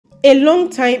A long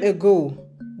time ago,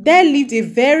 there lived a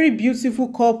very beautiful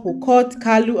couple called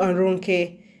Kalu and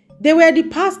Ronke. They were the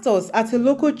pastors at a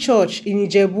local church in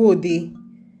Ijebu-Ode.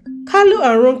 Kalu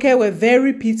and Ronke were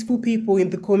very peaceful people in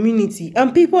the community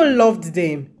and people loved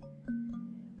them.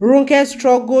 Ronke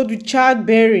struggled with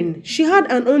childbearing. She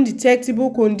had an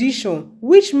undetectable condition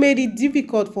which made it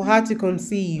difficult for her to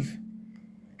conceive.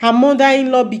 Her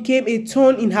mother-in-law became a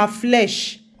thorn in her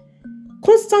flesh,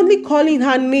 constantly calling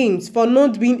her names for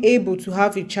not being able to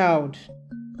have a child.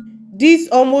 This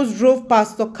almost drove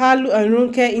Pastor Kalu and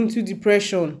Ronke into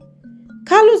depression.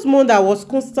 Kalu's mother was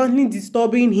constantly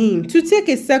disturbing him to take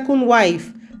a second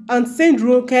wife and send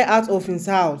Ronke out of his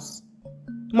house.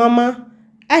 "Mama,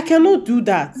 I cannot do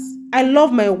that. I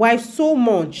love my wife so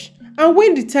much, and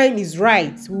when the time is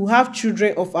right, we will have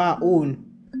children of our own,"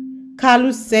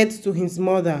 Kalu said to his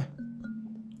mother.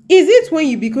 "Is it when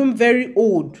you become very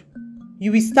old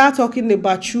you will start talking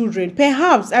about children?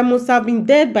 Perhaps I must have been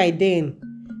dead by then.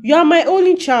 You are my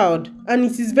only child, and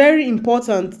it is very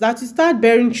important that you start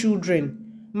bearing children,"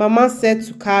 Mama said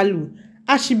to Kalu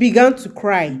as she began to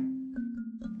cry.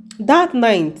 That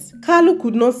night, Kalu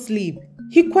could not sleep.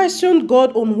 He questioned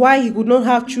God on why he could not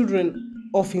have children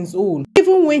of his own.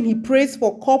 Even when he prays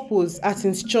for couples at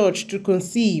his church to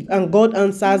conceive and God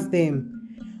answers them.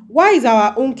 Why is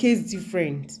our own case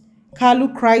different?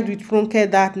 Kalu cried with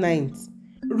Ronke that night.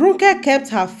 Ronke kept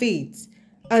her faith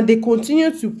and they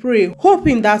continued to pray,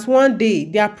 hoping that one day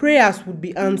their prayers would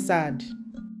be answered.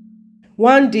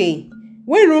 One day,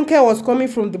 when Ronke was coming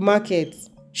from the market,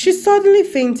 she suddenly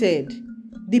fainted.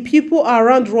 The people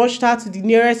around rushed her to the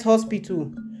nearest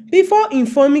hospital before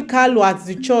informing Kalu at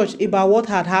the church about what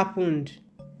had happened.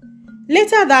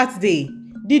 Later that day,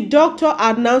 the doctor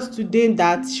announced to them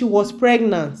that she was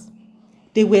pregnant.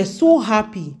 They were so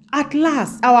happy. "At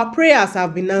last, our prayers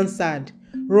have been answered,"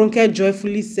 Ronke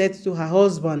joyfully said to her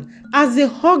husband as they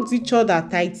hugged each other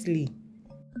tightly.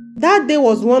 That day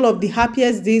was one of the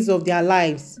happiest days of their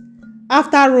lives.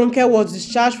 After Ronke was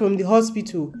discharged from the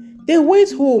hospital, they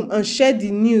went home and shared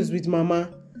the news with Mama.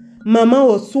 Mama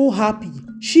was so happy.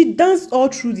 She danced all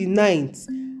through the night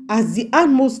as the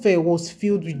atmosphere was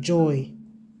filled with joy.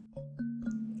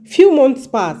 Few months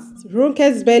passed.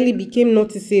 Ronke's belly became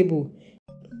noticeable.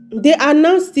 They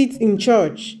announced it in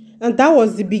church, and that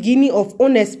was the beginning of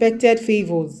unexpected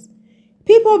favors.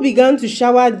 People began to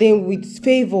shower them with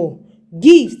favor,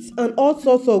 gifts, and all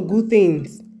sorts of good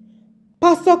things.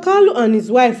 Pastor Kalu and his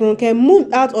wife Ronke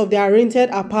moved out of their rented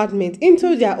apartment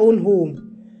into their own home.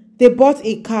 They bought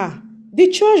a car. The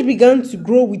church began to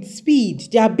grow with speed.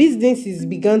 Their businesses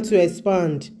began to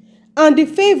expand, and the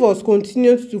favors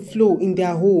continued to flow in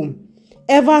their home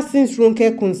ever since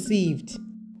Ronke conceived.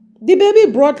 The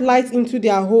baby brought light into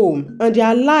their home, and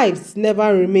their lives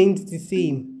never remained the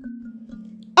same.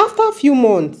 After a few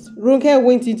months, Ronke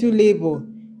went into labor.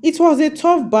 It was a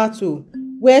tough battle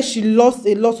where she lost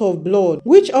a lot of blood,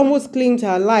 which almost claimed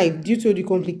her life due to the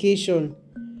complication.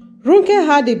 Ronke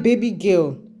had a baby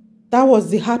girl. That was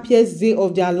the happiest day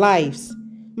of their lives.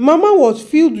 Mama was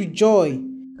filled with joy.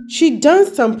 She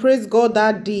danced and praised God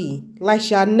that day like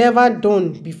she had never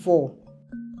done before.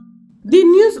 The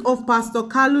news of Pastor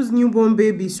Kalu's newborn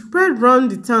baby spread round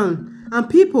the town and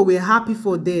people were happy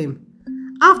for them.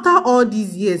 After all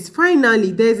these years,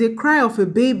 finally there is a cry of a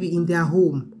baby in their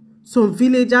home, some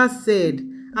villagers said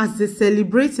as they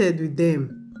celebrated with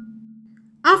them.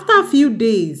 After a few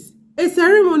days, a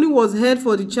ceremony was held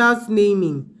for the child's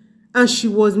naming, and she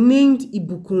was named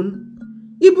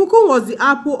Ibukun. Ibukun was the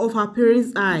apple of her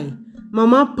parents' eye.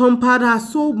 Mama pampered her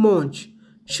so much.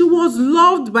 She was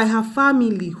loved by her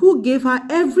family, who gave her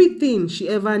everything she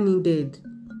ever needed.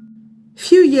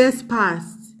 Few years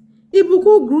passed.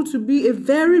 Ibukun grew to be a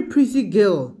very pretty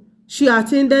girl. She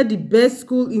attended the best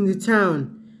school in the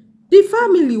town. The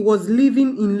family was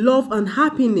living in love and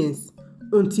happiness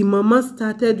until Mama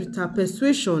started with her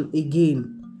persuasion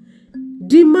again,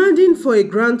 demanding for a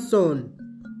grandson.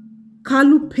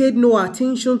 Kalu paid no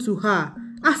attention to her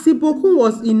as Ibukun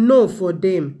was enough for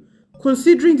them,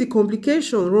 considering the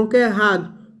complication Ronke had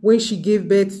when she gave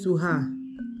birth to her.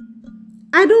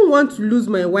 "I don't want to lose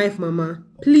my wife, Mama.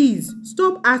 Please,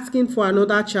 stop asking for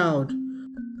another child.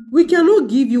 We cannot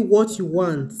give you what you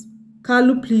want,"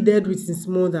 Kalu pleaded with his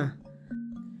mother.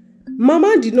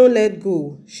 Mama did not let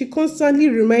go. She constantly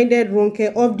reminded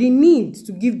Ronke of the need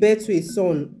to give birth to a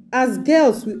son, as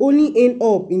girls will only end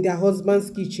up in their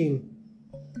husband's kitchen.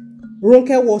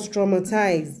 Ronke was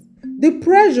traumatized. The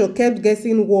pressure kept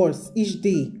getting worse each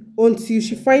day until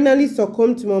she finally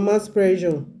succumbed to Mama's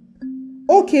pressure.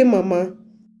 "Okay, Mama,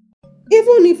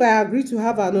 even if I agree to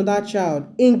have another child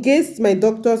against my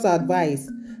doctor's advice,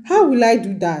 how will I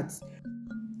do that?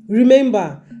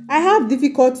 Remember, I have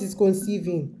difficulties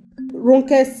conceiving,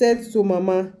 Ronke said to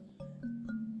Mama.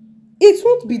 It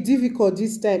won't be difficult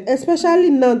this time,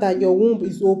 especially now that your womb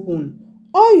is open.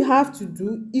 All you have to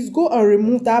do is go and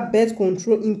remove that birth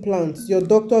control implant your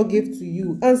doctor gave to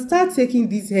you and start taking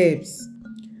these herbs.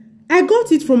 I got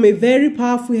it from a very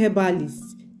powerful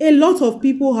herbalist. A lot of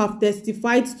people have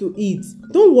testified to it.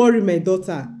 Don't worry, my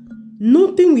daughter.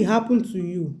 Nothing will happen to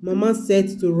you, Mama said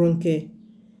to Ronke.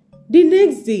 The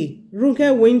next day,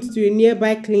 Ronke went to a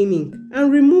nearby clinic and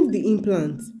removed the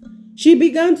implant. She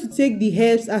began to take the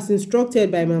herbs as instructed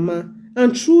by Mama,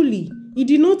 and truly, it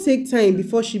did not take time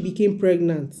before she became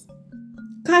pregnant.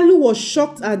 Kalu was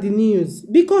shocked at the news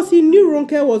because he knew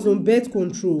Ronke was on birth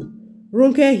control.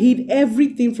 Ronke hid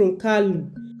everything from Kalu,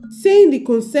 saying the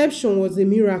conception was a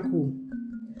miracle.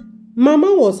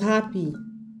 Mama was happy.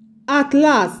 At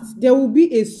last, there would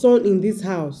be a son in this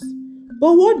house.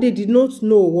 But what they did not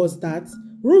know was that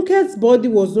Ronke's body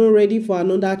was not ready for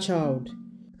another child.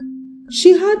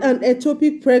 She had an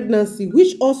ectopic pregnancy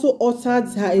which also altered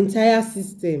her entire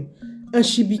system, and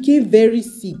she became very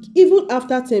sick even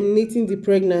after terminating the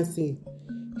pregnancy,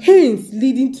 hence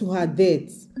leading to her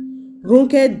death.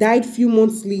 Ronke died few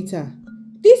months later.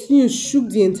 This news shook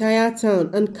the entire town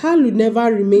and Kalu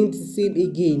never remained the same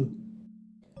again.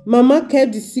 Mama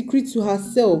kept the secret to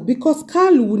herself because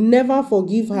Kalu would never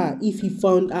forgive her if he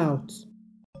found out.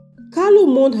 Kalu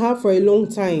mourned her for a long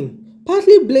time,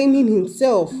 partly blaming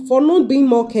himself for not being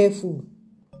more careful.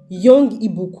 Young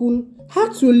Ibukun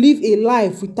had to live a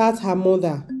life without her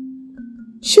mother.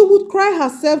 She would cry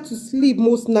herself to sleep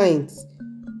most nights,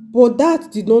 but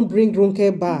that did not bring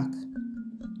Ronke back.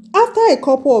 After a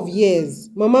couple of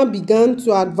years, Mama began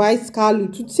to advise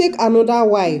Kalu to take another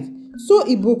wife so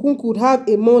Ibukun could have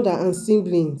a mother and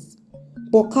siblings,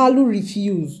 but Kalu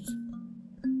refused.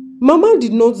 Mama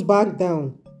did not back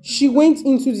down. She went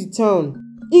into the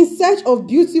town in search of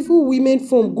beautiful women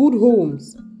from good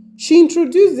homes. She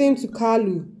introduced them to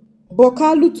Kalu, but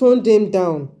Kalu turned them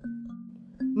down.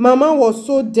 Mama was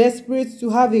so desperate to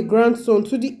have a grandson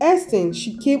to the extent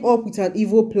she came up with an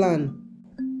evil plan.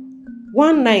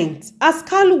 One night, as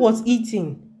Kalu was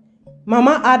eating,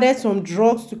 Mama added some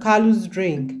drugs to Kalu's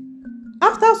drink.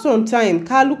 After some time,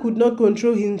 Kalu could not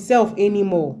control himself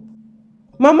anymore.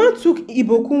 Mama took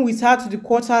Ibokun with her to the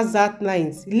quarters that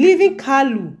night, leaving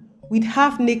Kalu with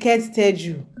half-naked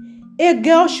Teju, a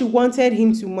girl she wanted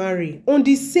him to marry, on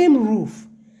the same roof.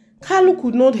 Kalu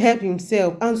could not help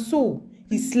himself and so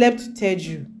he slept with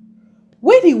Teju.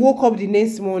 When he woke up the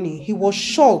next morning, he was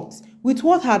shocked with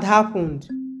what had happened.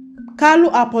 Kalu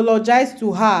apologized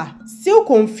to her, still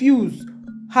confused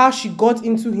how she got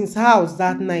into his house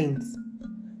that night.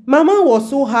 Mama was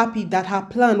so happy that her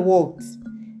plan worked.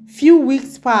 Few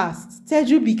weeks passed,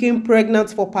 Teju became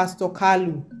pregnant for Pastor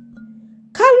Kalu.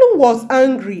 Kalu was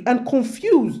angry and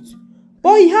confused,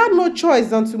 but he had no choice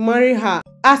than to marry her,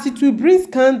 as it will bring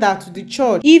scandal to the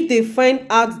church if they find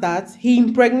out that he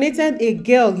impregnated a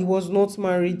girl he was not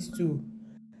married to.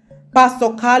 Pastor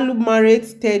Kalu married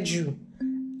Teju,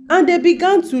 and they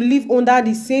began to live under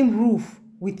the same roof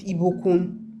with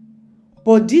Ibokun.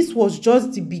 But this was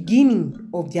just the beginning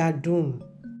of their doom.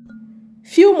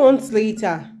 Few months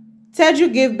later,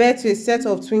 Teju gave birth to a set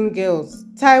of twin girls,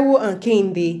 Taiwo and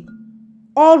Kehinde.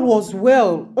 All was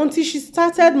well until she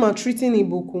started maltreating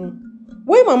Ibokun.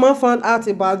 When Mama found out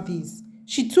about this,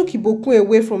 she took Ibokun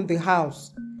away from the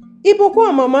house. Ibokun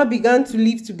and Mama began to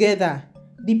live together.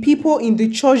 The people in the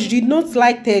church did not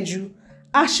like Teju,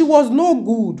 as she was no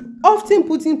good, often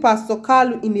putting Pastor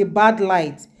Kalu in a bad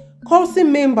light,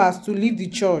 causing members to leave the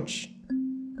church.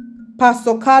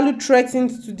 Pastor Kalu threatened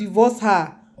to divorce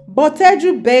her, but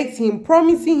Teju begged him,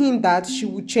 promising him that she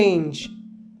would change.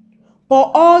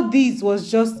 But all this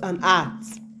was just an act.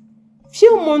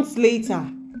 Few months later,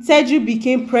 Teju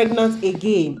became pregnant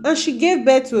again and she gave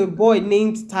birth to a boy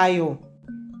named Tayo.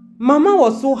 Mama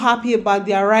was so happy about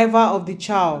the arrival of the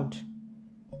child.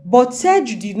 But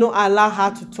Teju did not allow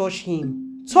her to touch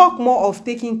him, talk more of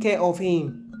taking care of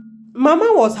him.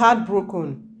 Mama was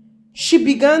heartbroken. She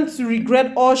began to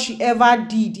regret all she ever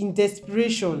did in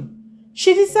desperation.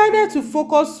 She decided to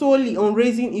focus solely on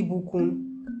raising Ibokun.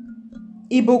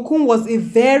 Ibokun was a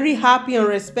very happy and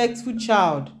respectful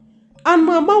child, and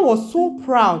Mama was so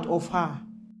proud of her.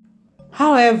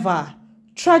 However,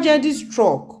 tragedy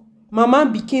struck. Mama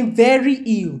became very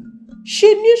ill.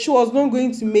 She knew she was not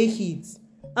going to make it,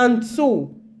 and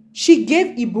so she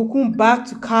gave Ibokun back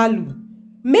to Kalu,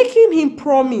 making him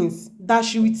promise that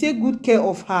she would take good care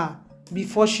of her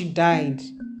before she died.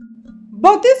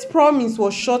 But this promise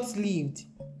was short-lived.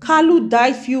 Kalu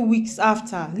died few weeks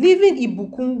after, leaving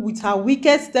Ibokun with her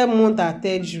wicked stepmother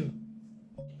Teju.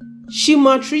 She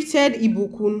maltreated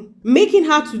Ibukun, making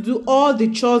her to do all the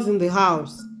chores in the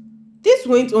house. This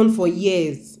went on for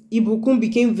years. Ibukun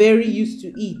became very used to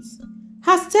it.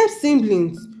 Her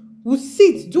step-siblings would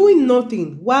sit doing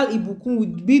nothing while Ibukun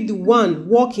would be the one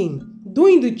working,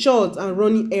 doing the chores and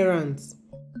running errands.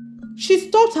 She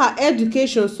stopped her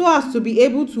education so as to be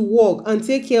able to work and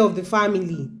take care of the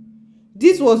family.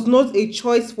 This was not a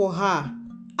choice for her,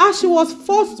 as she was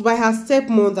forced by her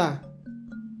stepmother.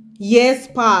 Years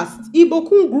passed.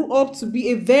 Ibukun grew up to be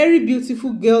a very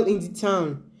beautiful girl in the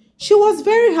town. She was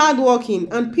very hardworking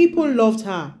and people loved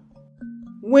her.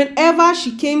 Whenever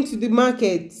she came to the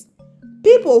market,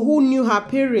 people who knew her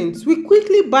parents would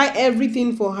quickly buy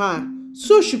everything for her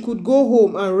so she could go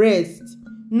home and rest,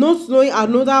 not knowing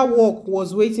another work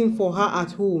was waiting for her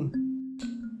at home.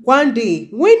 One day,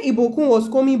 when Ibukun was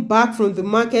coming back from the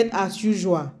market as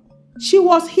usual, she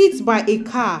was hit by a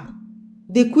car.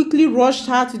 They quickly rushed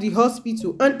her to the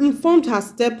hospital and informed her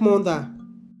stepmother.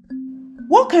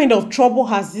 "What kind of trouble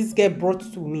has this girl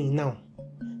brought to me now?"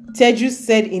 Teju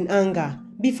said in anger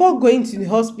before going to the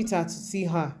hospital to see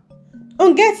her.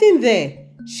 On getting there,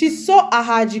 she saw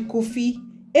Ahaji Kofi,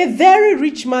 a very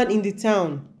rich man in the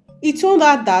town. He told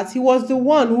her that he was the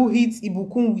one who hit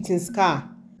Ibukun with his car.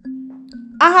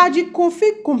 Ahaji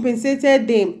Kofi compensated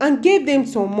them and gave them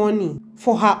some money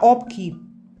for her upkeep.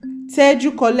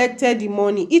 Teju collected the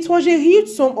money. It was a huge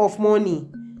sum of money.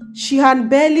 She had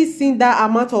barely seen that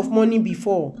amount of money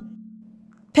before.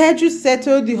 Teju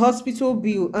settled the hospital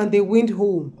bill and they went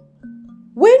home.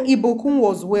 When Ibukun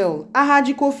was well,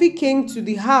 Ahaji Kofi came to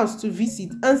the house to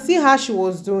visit and see how she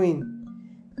was doing.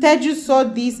 Teju saw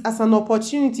this as an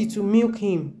opportunity to milk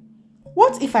him.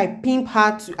 "What if I pimp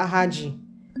her to Ahaji?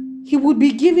 He would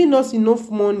be giving us enough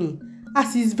money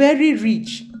as he's very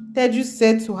rich," Teju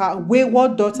said to her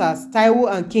wayward daughters Taiwo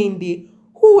and Kende,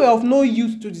 who were of no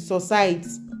use to the society.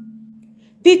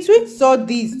 The twins saw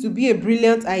this to be a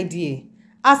brilliant idea,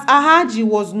 as Ahaji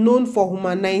was known for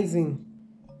humanizing.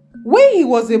 When he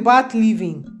was about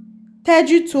leaving,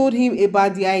 Teju told him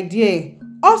about the idea,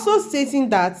 also stating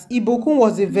that Ibukun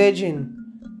was a virgin.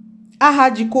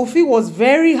 Ahaji Kofi was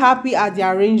very happy at the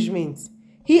arrangement.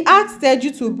 He asked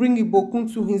Teju to bring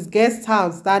Ibukun to his guest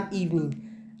house that evening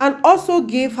and also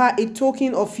gave her a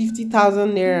token of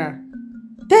 50,000 naira.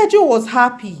 Teju was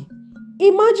happy.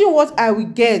 "Imagine what I will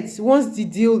get once the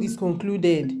deal is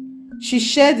concluded." She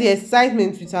shared the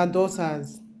excitement with her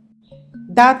daughters.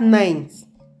 That night,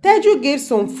 Teju gave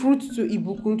some fruit to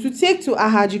Ibukun to take to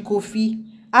Ahaji Kofi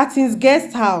at his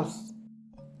guest house.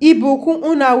 Ibukun,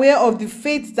 unaware of the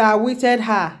fate that awaited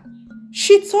her,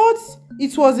 she thought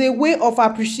it was a way of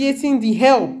appreciating the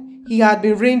help he had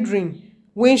been rendering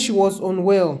when she was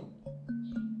unwell.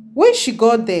 When she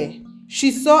got there,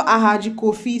 she saw Ahaji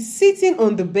Kofi sitting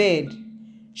on the bed.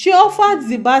 She offered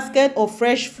the basket of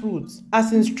fresh fruit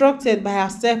as instructed by her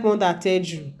stepmother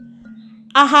Teju.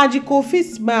 Ahaji Kofi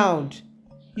smiled.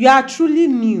 "You are truly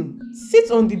new. Sit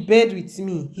on the bed with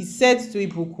me," he said to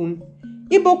Ibukun.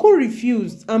 Ibukun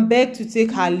refused and begged to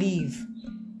take her leave.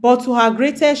 But to her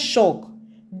greatest shock,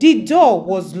 the door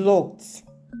was locked.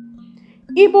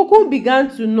 Ibukun began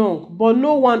to knock, but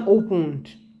no one opened,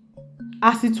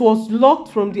 as it was locked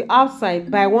from the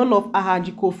outside by one of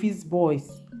Ahaji Kofi's boys.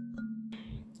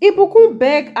 Ibukun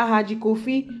begged Ahaji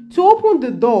Kofi to open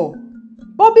the door,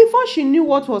 but before she knew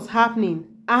what was happening,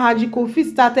 Ahaji Kofi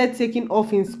started taking off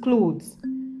his clothes.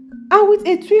 And with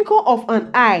a twinkle of an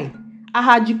eye,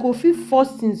 Ahaji Kofi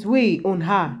forced his way on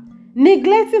her,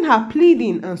 neglecting her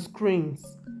pleading and screams.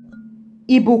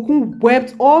 Ibukun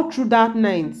wept all through that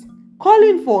night,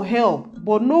 calling for help,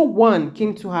 but no one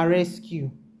came to her rescue.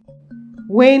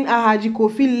 When Ahaji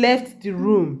Kofi left the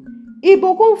room,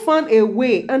 Ibukun found a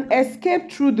way and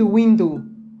escaped through the window.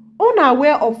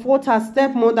 Unaware of what her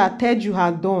stepmother Teju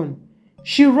had done,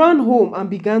 she ran home and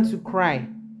began to cry.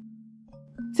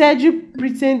 Teju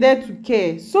pretended to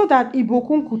care so that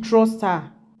Ibukun could trust her,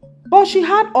 but she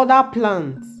had other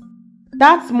plans.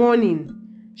 That morning,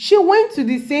 she went to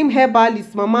the same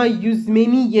herbalist Mama used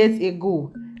many years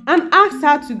ago and asked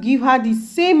her to give her the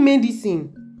same medicine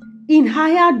in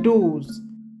higher dose.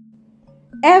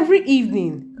 Every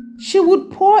evening, she would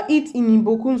pour it in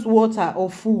Ibukun's water or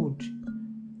food.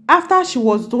 After she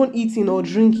was done eating or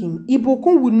drinking,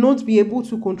 Ibukun would not be able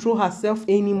to control herself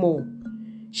anymore.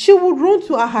 She would run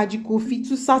to Ahaji Kofi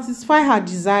to satisfy her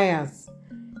desires.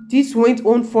 This went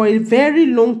on for a very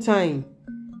long time.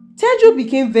 Teju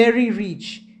became very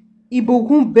rich.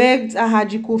 Ibukun begged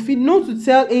Ahaji Kofi not to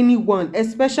tell anyone,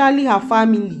 especially her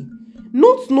family,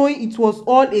 not knowing it was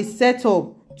all a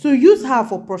setup to use her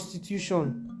for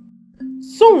prostitution.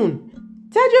 Soon,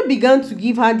 Teju began to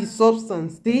give her the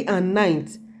substance day and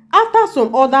night, After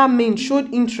some other men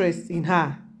showed interest in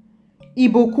her,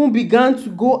 Ibokun began to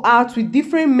go out with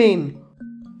different men,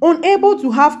 unable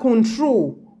to have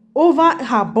control over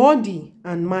her body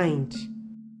and mind.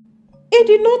 It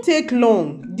did not take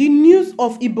long. The news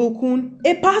of Ibokun,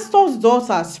 a pastor's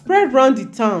daughter, spread around the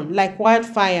town like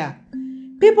wildfire.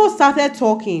 People started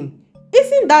talking.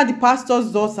 Isn't that the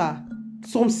pastor's daughter?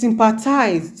 Some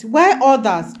sympathized, while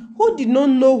others, who did not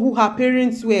know who her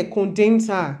parents were, condemned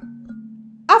her.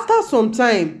 After some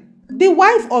time, the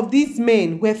wife of these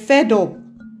men were fed up.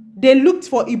 They looked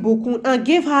for Ibokun and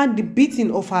gave her the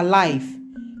beating of her life,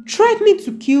 threatening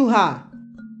to kill her.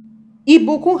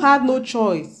 Ibokun had no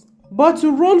choice but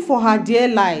to run for her dear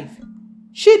life.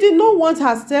 She did not want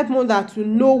her stepmother to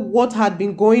know what had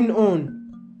been going on,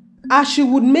 as she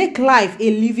would make life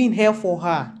a living hell for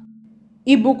her.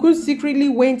 Ibokun secretly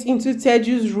went into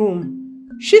Teju's room.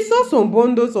 She saw some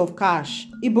bundles of cash.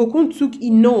 Ibokun took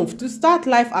enough to start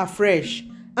life afresh,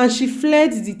 and she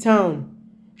fled the town.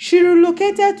 She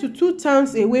relocated to 2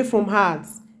 towns away from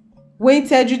hers. When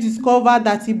Teju discovered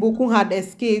that Ibokun had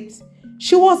escaped,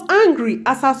 she was angry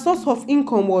as her source of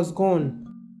income was gone.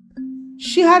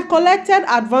 She had collected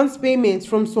advance payments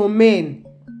from some men,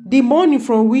 the money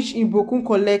from which Ibokun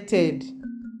collected.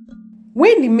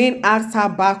 When the men asked her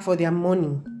back for their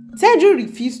money, Teju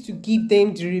refused to give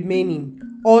them the remaining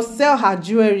or sell her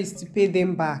jewelries to pay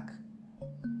them back.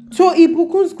 To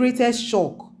Ibokun's greatest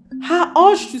shock, her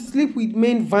urge to sleep with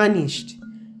men vanished.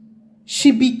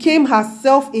 She became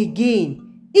herself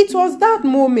again. It was that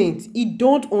moment it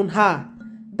dawned on her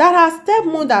that her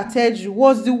stepmother Teju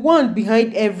was the one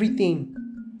behind everything.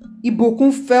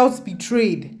 Ibokun felt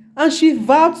betrayed and she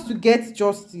vowed to get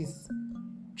justice.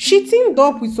 She teamed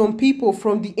up with some people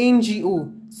from the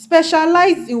NGO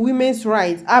specialized in women's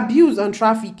rights, abuse and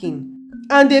trafficking,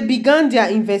 and they began their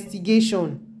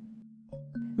investigation.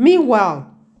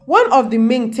 Meanwhile, one of the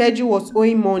men Teju was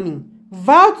owing money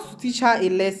vowed to teach her a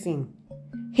lesson.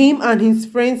 Him and his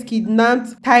friends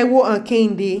kidnapped Taiwo and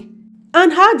Kehinde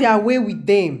and had their way with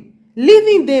them,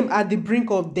 leaving them at the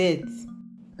brink of death.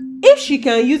 If she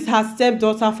can use her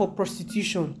stepdaughter for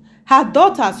prostitution, her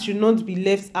daughters should not be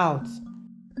left out.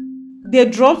 They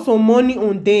dropped some money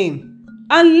on them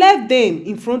and left them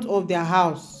in front of their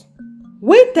house.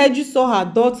 When Teju saw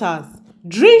her daughters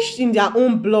drenched in their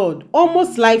own blood,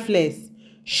 almost lifeless,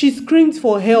 she screamed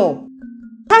for help.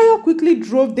 Tayo quickly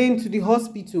drove them to the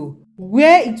hospital,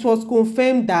 where it was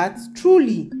confirmed that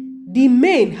truly the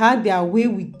men had their way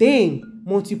with them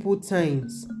multiple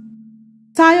times.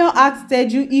 Tayo asked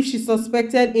Teju if she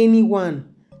suspected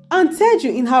anyone, and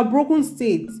Teju, in her broken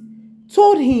state,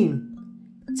 told him.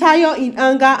 Tayo, in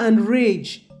anger and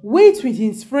rage, went with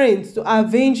his friends to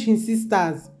avenge his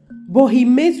sisters, but he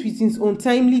met with his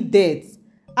untimely death,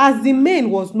 as the man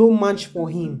was no match for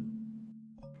him.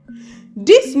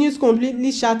 This news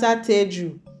completely shattered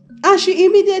Teju, and she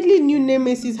immediately knew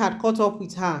Nemesis had caught up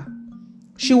with her.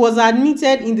 She was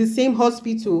admitted in the same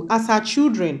hospital as her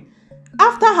children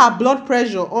after her blood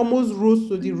pressure almost rose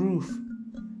to the roof.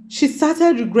 She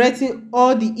started regretting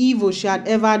all the evil she had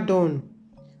ever done,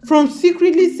 from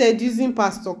secretly seducing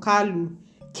Pastor Kalu,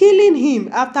 killing him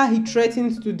after he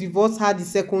threatened to divorce her the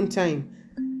second time,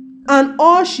 and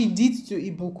all she did to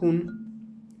Ibokun.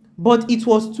 But it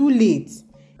was too late.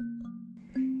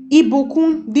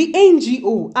 Ibokun, the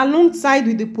NGO, alongside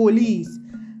with the police,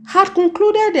 had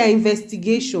concluded their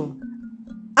investigation,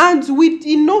 and with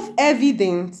enough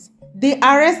evidence, they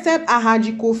arrested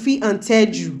Alhaji Kofi and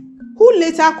Teju, who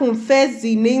later confessed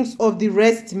the names of the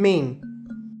rest men.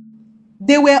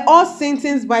 They were all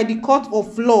sentenced by the court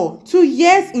of law to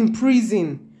years in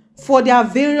prison for their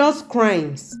various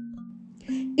crimes.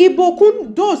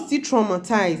 Ibokun, though still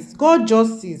traumatized, got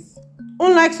justice.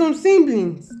 Unlike some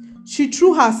siblings, she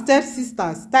threw her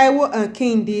stepsisters Taiwo and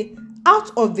Kehinde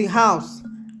out of the house,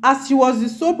 as she was the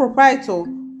sole proprietor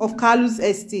of Kalu's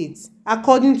estate,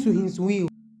 according to his will.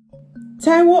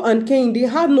 Taiwo and Kehinde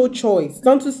had no choice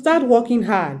than to start working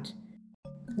hard.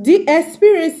 The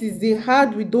experiences they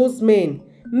had with those men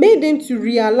made them to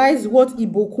realize what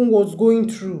Ibokun was going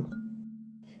through.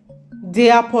 They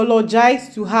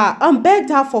apologized to her and begged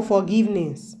her for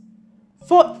forgiveness.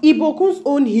 For Ibokun's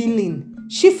own healing,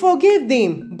 she forgave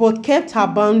them but kept her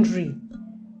boundary.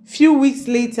 Few weeks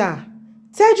later,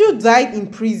 Teju died in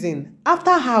prison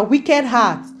after her wicked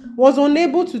heart was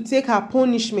unable to take her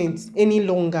punishment any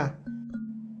longer.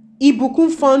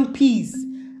 Ibokun found peace,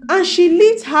 and she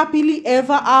lived happily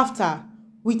ever after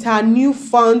with her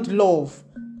newfound love,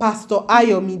 Pastor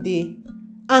Ayomide,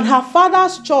 and her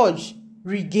father's church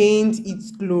regained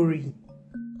its glory.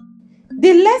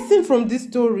 The lesson from this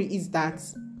story is that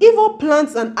evil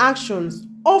plans and actions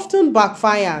often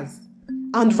backfires,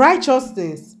 and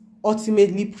righteousness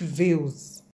ultimately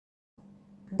prevails.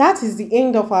 That is the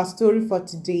end of our story for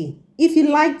today. If you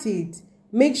liked it,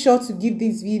 make sure to give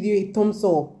this video a thumbs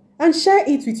up and share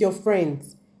it with your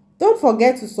friends. Don't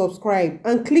forget to subscribe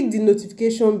and click the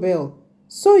notification bell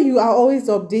so you are always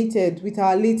updated with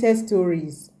our latest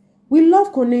stories. We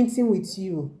love connecting with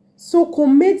you, so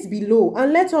comment below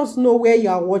and let us know where you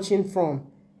are watching from.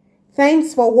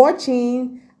 Thanks for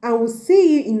watching, and we'll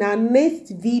see you in our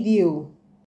next video.